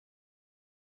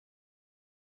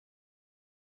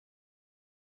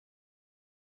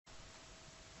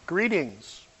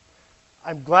Greetings.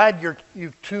 I'm glad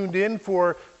you've tuned in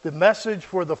for the message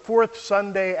for the fourth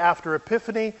Sunday after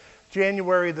Epiphany,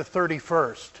 January the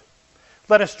 31st.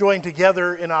 Let us join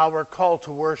together in our call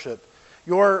to worship.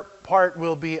 Your part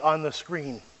will be on the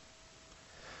screen.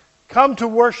 Come to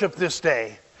worship this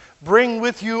day. Bring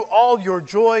with you all your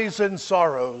joys and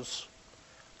sorrows.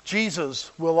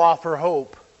 Jesus will offer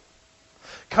hope.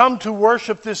 Come to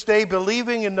worship this day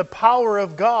believing in the power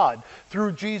of God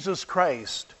through Jesus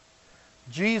Christ.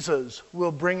 Jesus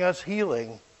will bring us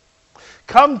healing.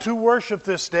 Come to worship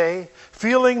this day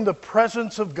feeling the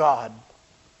presence of God.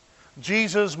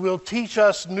 Jesus will teach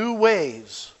us new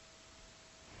ways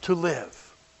to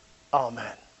live.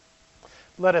 Amen.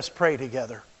 Let us pray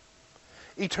together.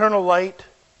 Eternal light,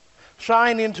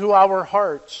 shine into our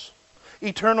hearts.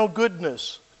 Eternal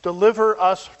goodness, deliver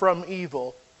us from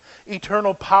evil.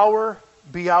 Eternal power,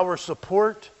 be our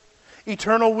support.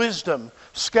 Eternal wisdom,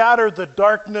 scatter the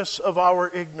darkness of our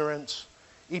ignorance.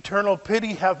 Eternal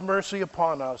pity, have mercy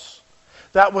upon us,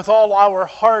 that with all our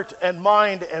heart and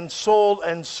mind and soul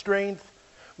and strength,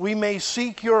 we may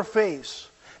seek your face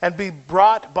and be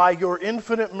brought by your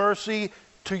infinite mercy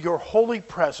to your holy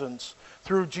presence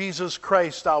through Jesus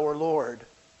Christ our Lord.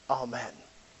 Amen.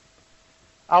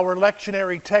 Our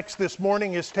lectionary text this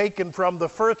morning is taken from the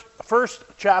first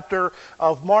chapter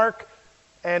of Mark,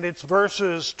 and it's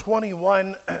verses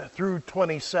 21 through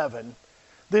 27.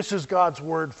 This is God's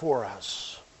word for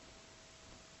us.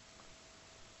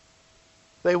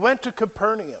 They went to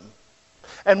Capernaum,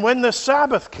 and when the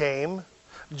Sabbath came,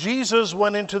 Jesus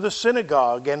went into the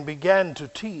synagogue and began to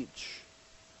teach.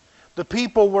 The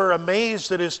people were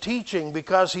amazed at his teaching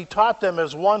because he taught them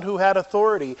as one who had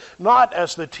authority, not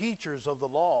as the teachers of the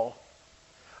law.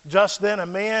 Just then a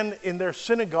man in their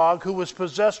synagogue who was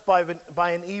possessed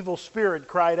by an evil spirit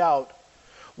cried out,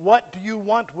 "What do you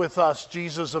want with us,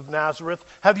 Jesus of Nazareth?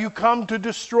 Have you come to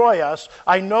destroy us?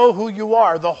 I know who you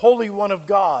are, the Holy One of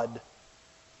God."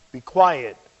 "Be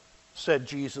quiet," said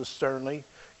Jesus sternly.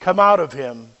 "Come out of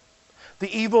him."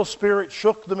 The evil spirit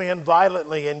shook the man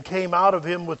violently and came out of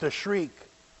him with a shriek.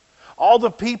 All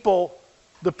the people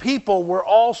were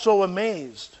also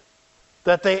amazed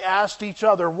that they asked each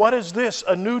other, "What is this?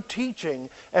 A new teaching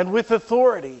and with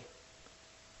authority.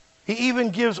 He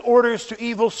even gives orders to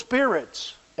evil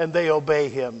spirits, and they obey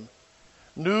him."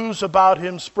 News about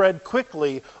him spread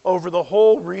quickly over the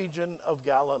whole region of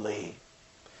Galilee.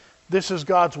 This is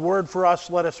God's word for us.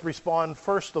 Let us respond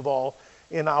first of all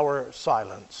in our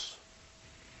silence.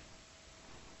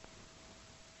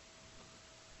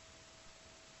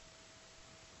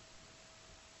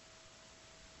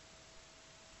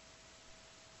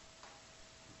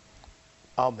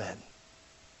 Amen.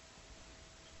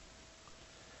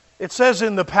 It says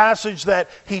in the passage that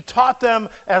he taught them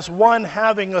as one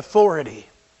having authority.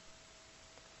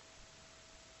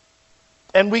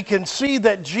 And we can see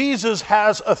that Jesus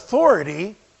has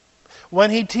authority when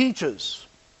he teaches.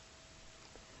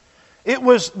 It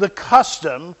was the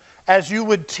custom, as you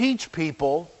would teach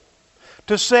people,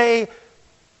 to say,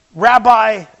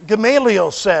 "Rabbi Gamaliel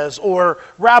says," or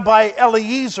 "Rabbi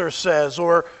Eliezer says,"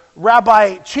 or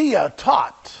 "Rabbi Chia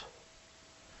taught."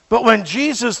 But when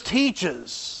Jesus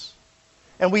teaches,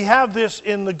 and we have this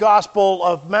in the Gospel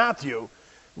of Matthew,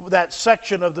 that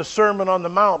section of the Sermon on the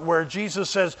Mount where Jesus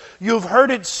says, "You've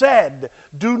heard it said,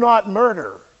 'Do not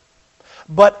murder.'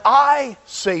 But I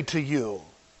say to you,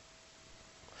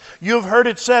 you've heard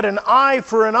it said, 'An eye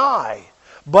for an eye.'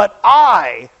 But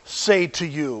I say to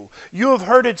you, you have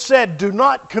heard it said, 'Do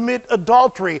not commit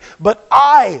adultery.' But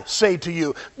I say to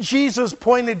you." Jesus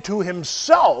pointed to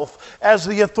himself as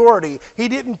the authority. He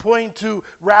didn't point to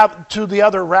the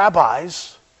other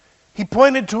rabbis. He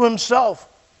pointed to himself.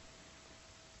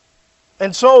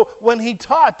 And so when he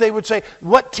taught, they would say,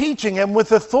 "What teaching?" and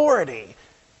with authority.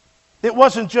 It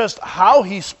wasn't just how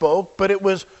he spoke, but it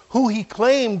was who he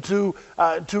claimed to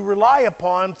rely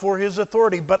upon for his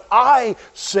authority. "But I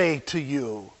say to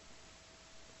you."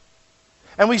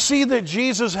 And we see that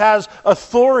Jesus has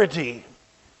authority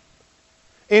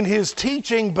in his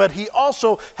teaching, but he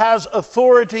also has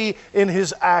authority in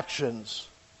his actions.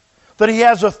 That he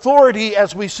has authority,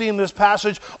 as we see in this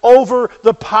passage, over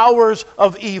the powers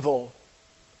of evil.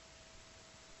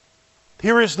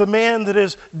 Here is the man that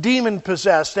is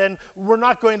demon-possessed, and we're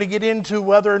not going to get into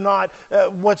whether or not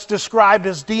what's described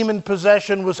as demon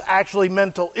possession was actually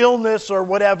mental illness or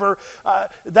whatever.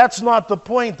 That's not the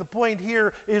point. The point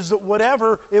here is that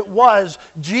whatever it was,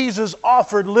 Jesus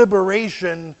offered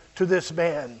liberation to this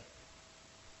man.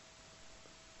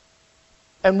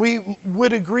 And we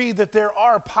would agree that there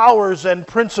are powers and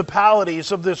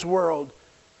principalities of this world,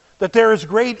 that there is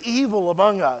great evil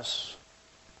among us.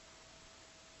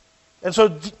 And so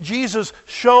Jesus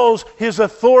shows his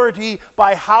authority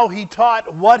by how he taught,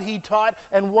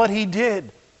 and what he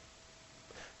did.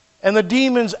 And the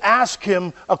demons ask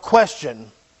him a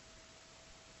question.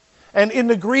 And in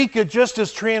the Greek, it just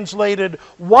is translated,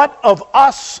 "What of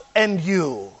us and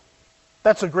you?"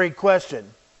 That's a great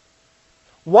question.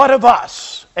 What of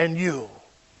us and you?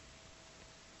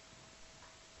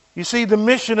 You see, the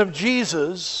mission of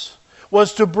Jesus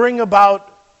was to bring about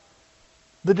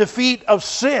the defeat of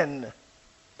sin.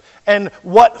 And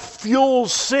what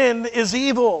fuels sin is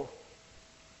evil.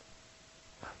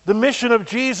 The mission of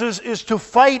Jesus is to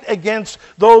fight against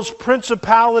those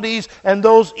principalities and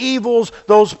those evils,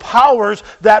 those powers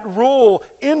that rule,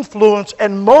 influence,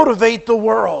 and motivate the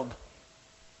world.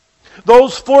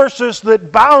 Those forces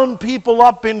that bound people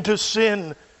up into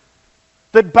sin,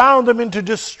 that bound them into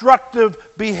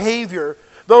destructive behavior.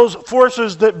 Those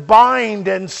forces that bind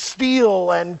and steal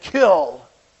and kill.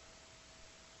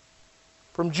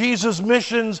 From Jesus'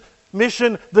 mission,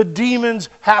 the demons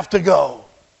have to go.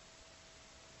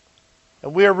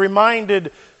 And we are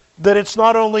reminded that it's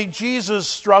not only Jesus'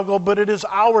 struggle, but it is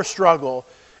our struggle.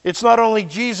 It's not only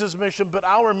Jesus' mission, but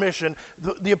our mission.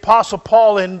 The Apostle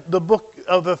Paul in the book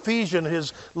of Ephesians,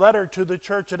 his letter to the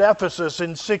church at Ephesus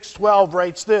in 6:12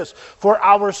 writes this, "For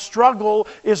our struggle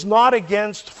is not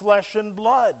against flesh and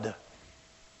blood,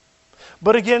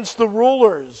 but against the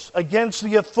rulers, against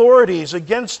the authorities,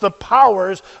 against the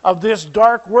powers of this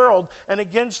dark world, and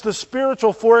against the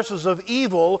spiritual forces of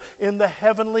evil in the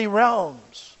heavenly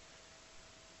realms."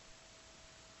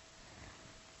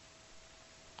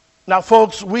 Now,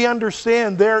 folks, we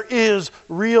understand there is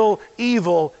real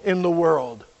evil in the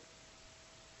world.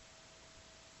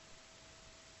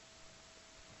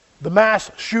 The mass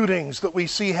shootings that we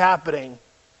see happening.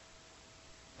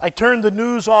 I turned the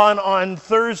news on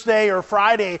Thursday or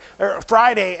Friday,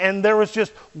 and there was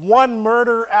just one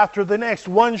murder after the next,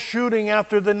 one shooting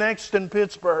after the next in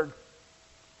Pittsburgh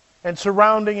and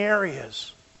surrounding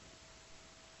areas.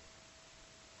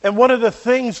 And one of the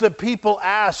things that people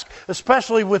ask,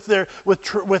 especially with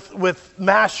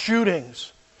mass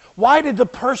shootings, why did the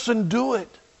person do it?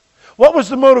 What was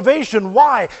the motivation?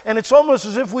 Why? And it's almost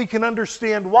as if we can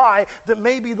understand why, that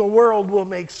maybe the world will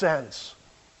make sense.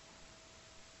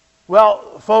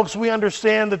 Well, folks, we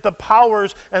understand that the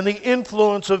powers and the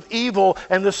influence of evil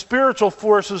and the spiritual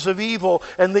forces of evil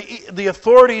and the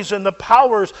authorities and the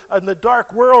powers in the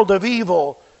dark world of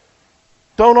evil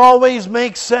don't always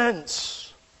make sense.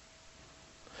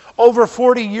 Over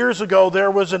 40 years ago,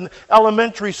 there was an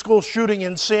elementary school shooting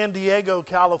in San Diego,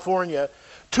 California.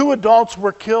 2 adults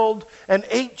were killed, and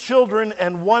 8 children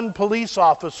and 1 police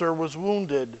officer was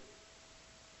wounded.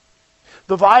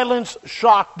 The violence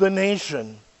shocked the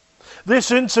nation.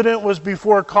 This incident was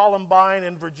before Columbine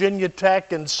and Virginia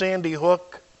Tech and Sandy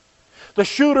Hook. The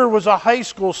shooter was a high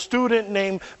school student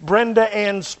named Brenda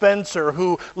Ann Spencer,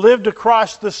 who lived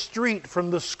across the street from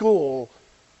the school.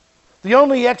 The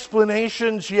only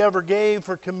explanation she ever gave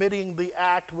for committing the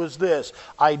act was this: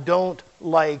 "I don't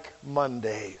like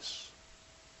Mondays."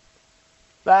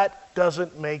 That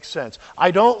doesn't make sense.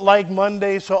 I don't like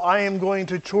Mondays, so I am going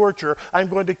to torture, I'm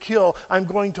going to kill, I'm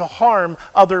going to harm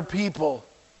other people.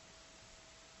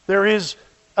 There is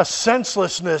a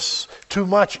senselessness to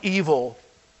much evil.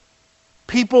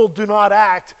 People do not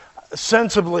act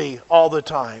sensibly all the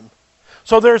time.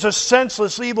 So there's a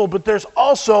senseless evil, but there's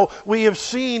also, we have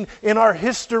seen in our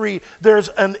history, there's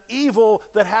an evil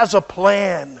that has a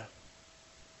plan.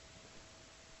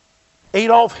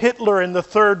 Adolf Hitler and the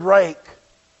Third Reich,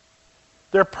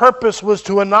 their purpose was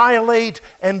to annihilate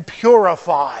and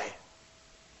purify.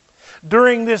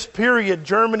 During this period,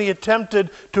 Germany attempted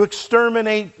to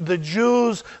exterminate the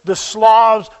Jews, the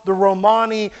Slavs, the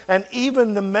Romani, and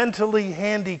even the mentally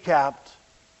handicapped.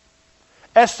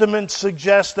 Estimates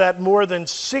suggest that more than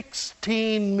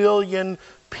 16 million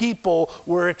people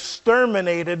were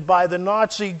exterminated by the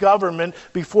Nazi government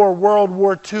before World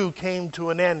War II came to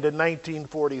an end in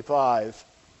 1945.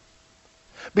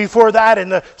 Before that, in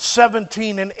the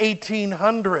 17 and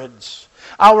 1800s,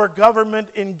 our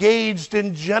government engaged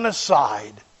in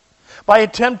genocide by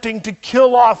attempting to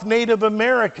kill off Native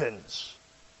Americans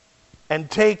and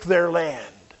take their land.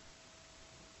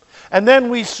 And then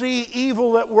we see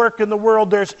evil at work in the world.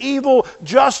 There's evil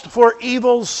just for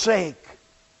evil's sake.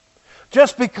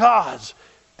 Just because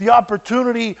the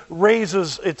opportunity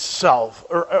raises itself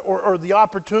or the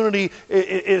opportunity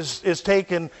is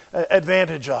taken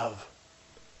advantage of.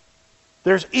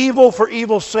 There's evil for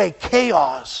evil's sake,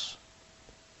 chaos.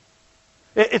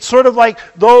 It's sort of like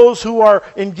those who are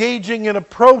engaging in a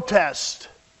protest.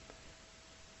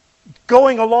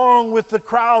 going along with the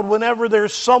crowd whenever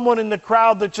there's someone in the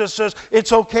crowd that just says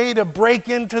it's okay to break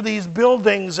into these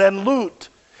buildings and loot.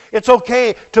 It's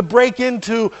okay to break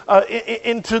into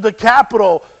the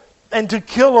Capitol and to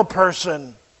kill a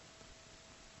person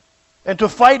and to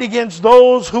fight against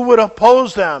those who would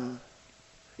oppose them.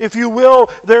 If you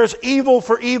will, there's evil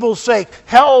for evil's sake,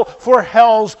 hell for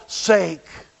hell's sake.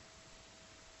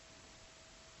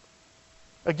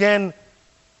 Again,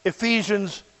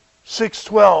 Ephesians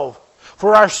 6:12.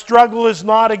 For our struggle is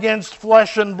not against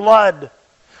flesh and blood,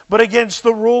 but against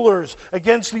the rulers,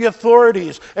 against the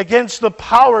authorities, against the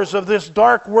powers of this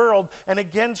dark world, and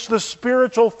against the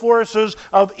spiritual forces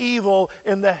of evil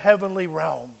in the heavenly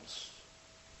realms.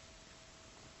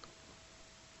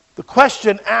 The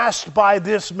question asked by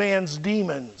this man's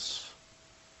demons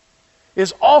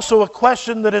is also a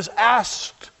question that is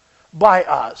asked by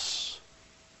us.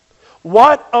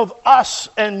 What of us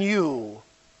and you?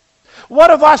 What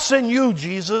of us and you,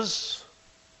 Jesus?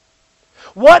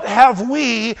 What have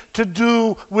we to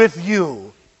do with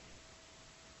you?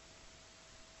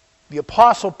 The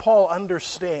Apostle Paul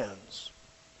understands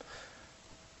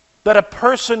that a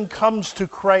person comes to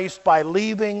Christ by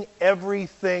leaving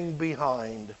everything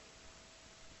behind.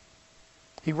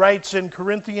 He writes in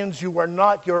Corinthians, "You are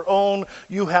not your own,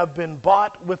 you have been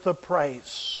bought with a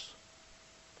price."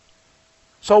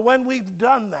 So when we've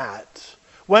done that,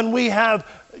 when we have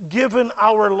given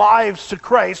our lives to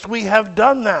Christ, we have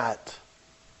done that.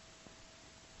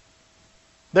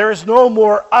 There is no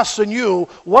more us and you.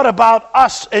 What about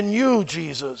us and you,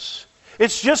 Jesus?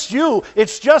 It's just you.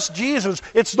 It's just Jesus.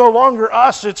 It's no longer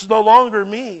us. It's no longer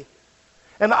me.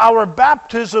 And our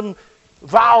baptism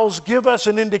vows give us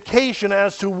an indication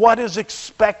as to what is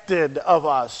expected of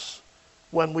us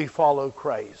when we follow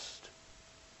Christ.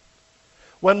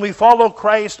 When we follow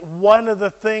Christ, one of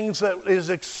the things that is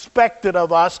expected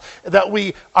of us that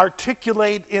we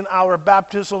articulate in our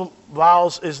baptismal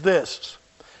vows is this.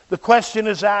 The question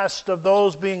is asked of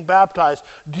those being baptized,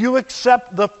 do you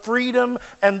accept the freedom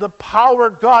and the power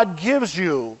God gives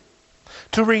you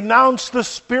to renounce the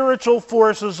spiritual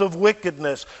forces of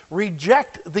wickedness,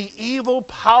 reject the evil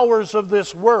powers of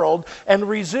this world, and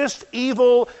resist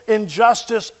evil,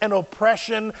 injustice, and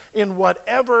oppression in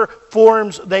whatever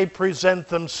forms they present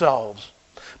themselves?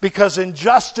 Because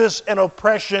injustice and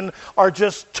oppression are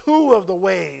just two of the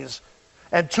ways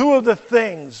and two of the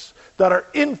things that are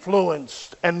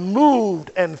influenced and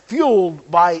moved and fueled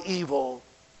by evil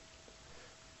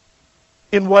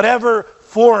in whatever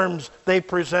forms they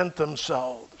present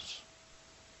themselves.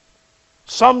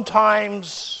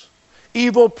 Sometimes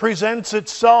evil presents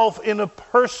itself in a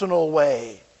personal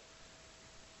way.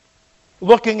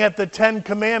 Looking at the 10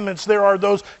 Commandments, there are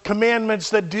those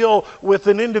commandments that deal with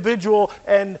an individual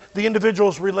and the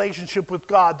individual's relationship with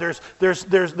God.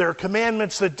 There are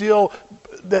commandments that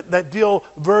deal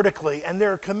vertically, and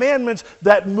there are commandments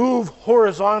that move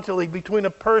horizontally between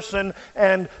a person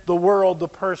and the world the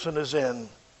person is in.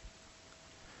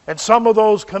 And some of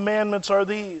those commandments are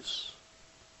these.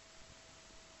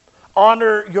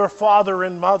 Honor your father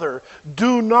and mother.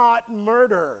 Do not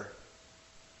murder.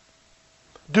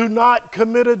 Do not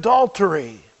commit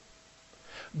adultery.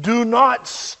 Do not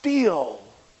steal.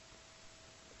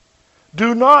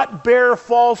 Do not bear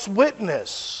false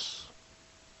witness.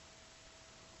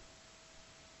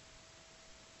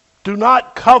 Do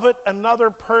not covet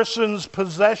another person's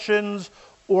possessions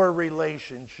or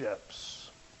relationships.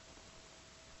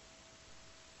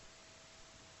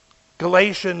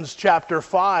 Galatians chapter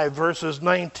 5, verses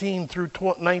 19 through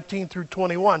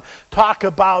 21 talk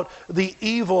about the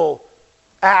evil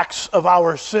acts of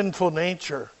our sinful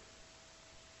nature.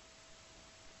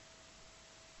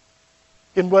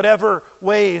 In whatever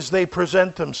ways they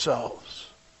present themselves.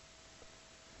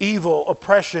 Evil,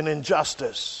 oppression,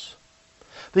 injustice.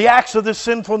 The acts of the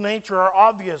sinful nature are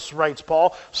obvious, writes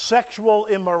Paul. Sexual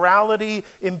immorality,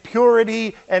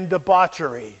 impurity, and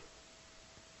debauchery.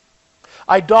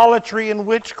 Idolatry and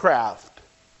witchcraft.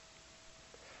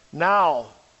 Now,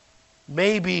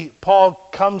 maybe Paul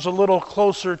comes a little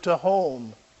closer to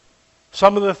home.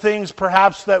 Some of the things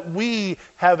perhaps that we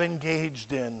have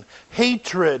engaged in.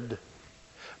 Hatred,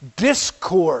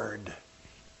 discord,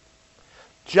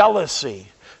 jealousy,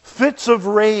 fits of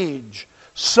rage,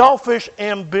 selfish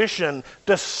ambition,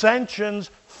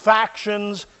 dissensions,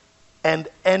 factions, and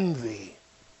envy.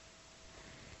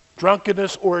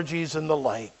 Drunkenness, orgies, and the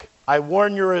like. I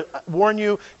warn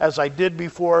you, as I did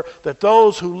before, that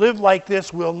those who live like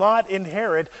this will not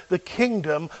inherit the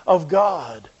kingdom of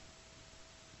God.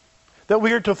 That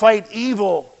we are to fight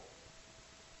evil,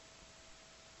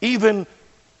 even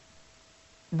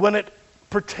when it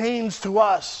pertains to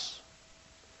us.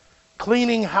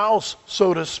 cleaning house,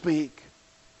 so to speak.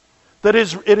 That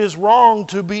it is wrong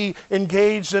to be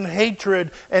engaged in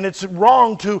hatred, and it's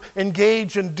wrong to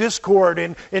engage in discord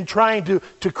and in trying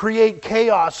to create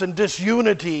chaos and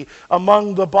disunity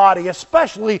among the body,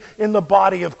 especially in the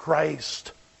body of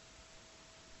Christ.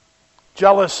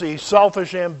 Jealousy,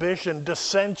 selfish ambition,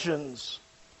 dissensions,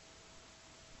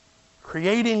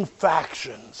 creating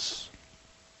factions.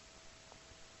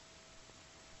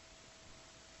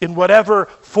 In whatever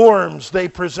forms they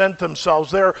present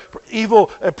themselves. Their evil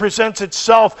presents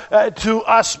itself to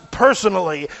us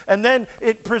personally, and then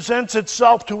it presents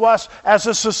itself to us as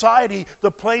a society,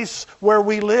 the place where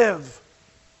we live.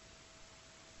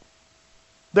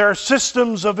 There are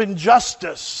systems of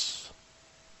injustice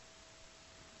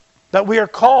that we are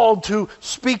called to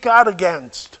speak out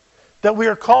against, that we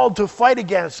are called to fight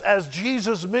against, as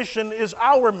Jesus' mission is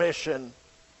our mission.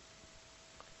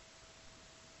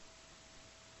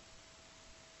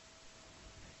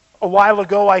 A while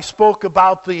ago, I spoke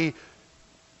about the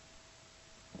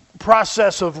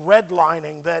process of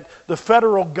redlining that the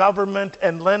federal government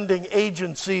and lending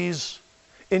agencies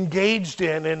engaged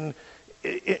in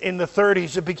the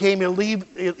 30s. It became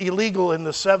illegal in the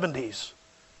 70s.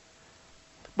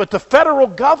 But the federal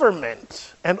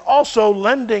government and also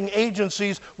lending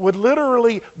agencies would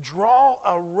literally draw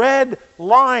a red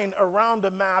line around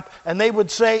a map, and they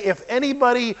would say, if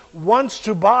anybody wants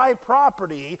to buy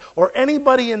property or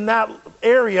anybody in that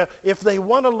area, if they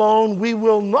want a loan, we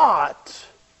will not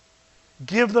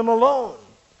give them a loan.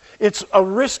 It's a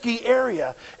risky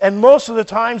area. And most of the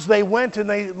times they went and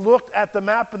they looked at the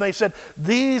map and they said,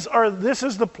 this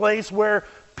is the place where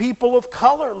people of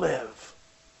color live.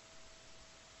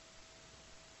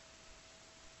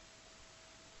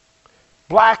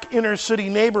 Black inner city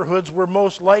neighborhoods were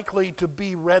most likely to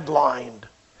be redlined.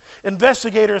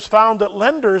 Investigators found that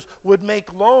lenders would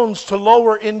make loans to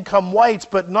lower income whites,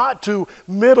 but not to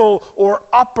middle or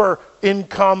upper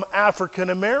income African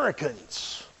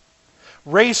Americans.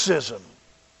 Racism.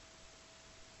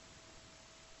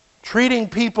 Treating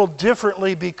people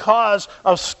differently because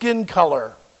of skin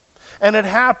color. And it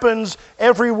happens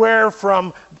everywhere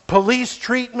from police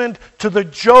treatment to the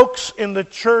jokes in the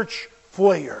church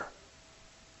foyer.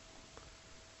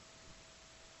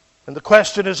 And the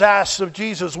question is asked of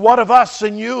Jesus, what of us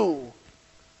and you?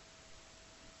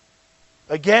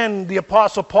 Again, the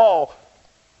Apostle Paul,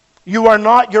 you are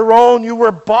not your own, you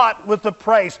were bought with a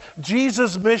price.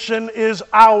 Jesus' mission is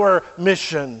our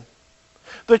mission.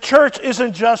 The church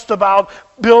isn't just about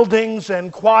buildings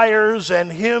and choirs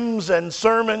and hymns and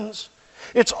sermons.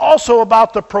 It's also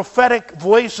about the prophetic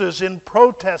voices in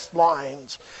protest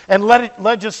lines and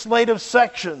legislative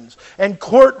sections and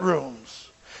courtrooms.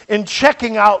 In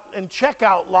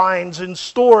checkout lines in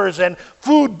stores and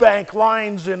food bank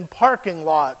lines in parking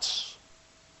lots.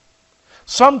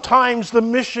 Sometimes the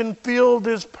mission field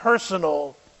is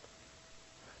personal.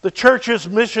 The church's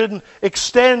mission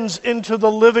extends into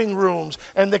the living rooms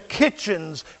and the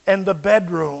kitchens and the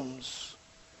bedrooms.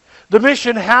 The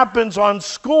mission happens on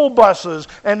school buses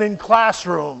and in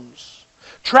classrooms,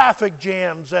 traffic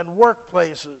jams and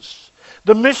workplaces.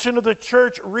 The mission of the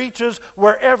church reaches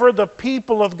wherever the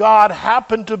people of God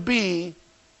happen to be,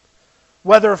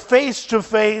 whether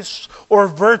face-to-face or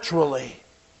virtually,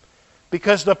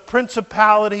 because the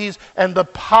principalities and the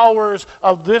powers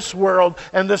of this world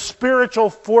and the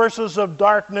spiritual forces of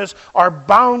darkness are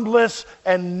boundless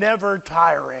and never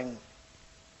tiring.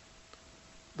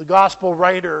 The gospel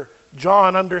writer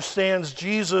John understands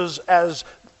Jesus as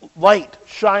light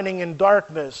shining in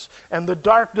darkness, and the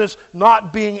darkness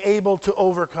not being able to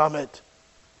overcome it,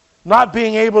 not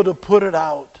being able to put it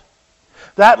out.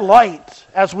 That light,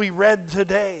 as we read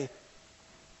today,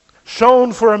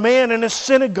 shone for a man in a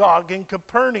synagogue in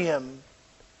Capernaum,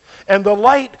 and the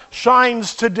light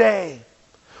shines today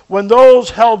when those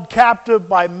held captive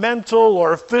by mental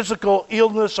or physical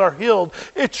illness are healed.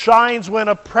 It shines when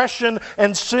oppression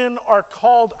and sin are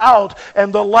called out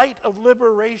and the light of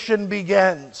liberation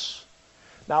begins.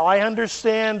 Now, I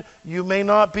understand you may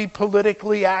not be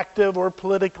politically active or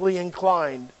politically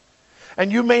inclined,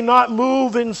 and you may not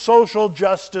move in social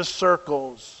justice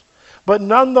circles, but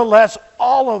nonetheless,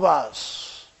 all of us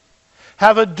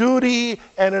have a duty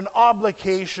and an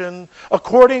obligation,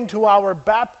 according to our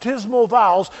baptismal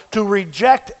vows, to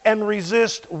reject and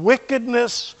resist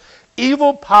wickedness,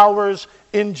 evil powers,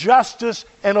 injustice,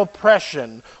 and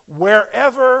oppression,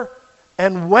 wherever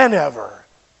and whenever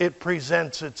it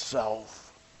presents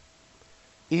itself.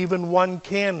 Even one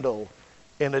candle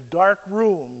in a dark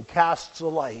room casts a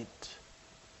light.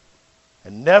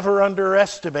 And never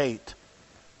underestimate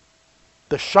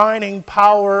the shining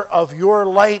power of your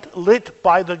light lit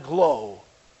by the glow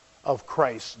of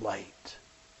Christ's light,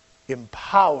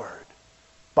 empowered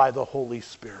by the Holy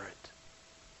Spirit.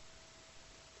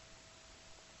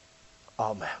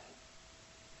 Amen.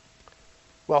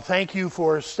 Well, thank you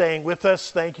for staying with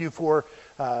us. Thank you for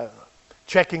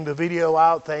checking the video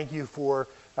out. Thank you for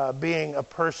being a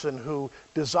person who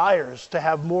desires to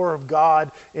have more of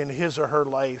God in his or her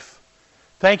life.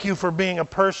 Thank you for being a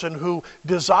person who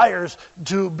desires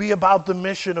to be about the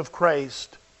mission of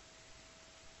Christ.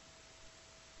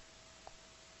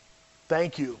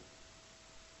 Thank you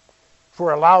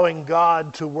for allowing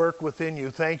God to work within you.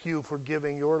 Thank you for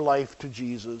giving your life to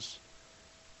Jesus.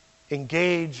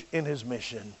 Engage in his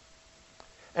mission.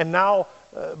 And now,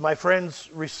 my friends,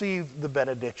 receive the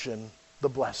benediction, the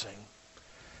blessing.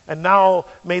 And now,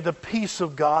 may the peace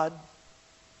of God,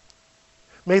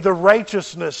 may the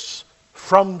righteousness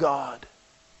from God,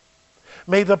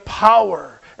 may the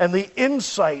power and the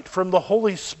insight from the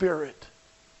Holy Spirit,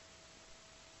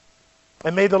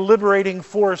 and may the liberating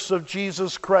force of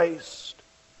Jesus Christ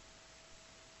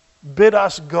bid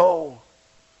us go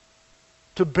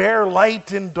to bear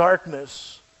light in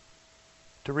darkness,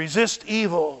 to resist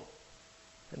evil,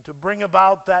 and to bring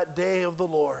about that day of the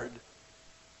Lord.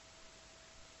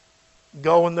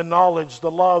 Go in the knowledge,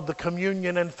 the love, the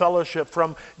communion and fellowship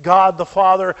from God the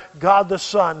Father, God the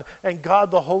Son, and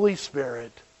God the Holy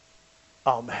Spirit.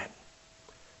 Amen.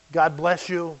 God bless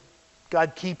you.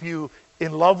 God keep you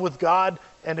in love with God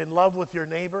and in love with your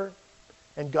neighbor.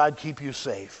 And God keep you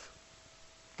safe.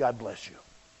 God bless you.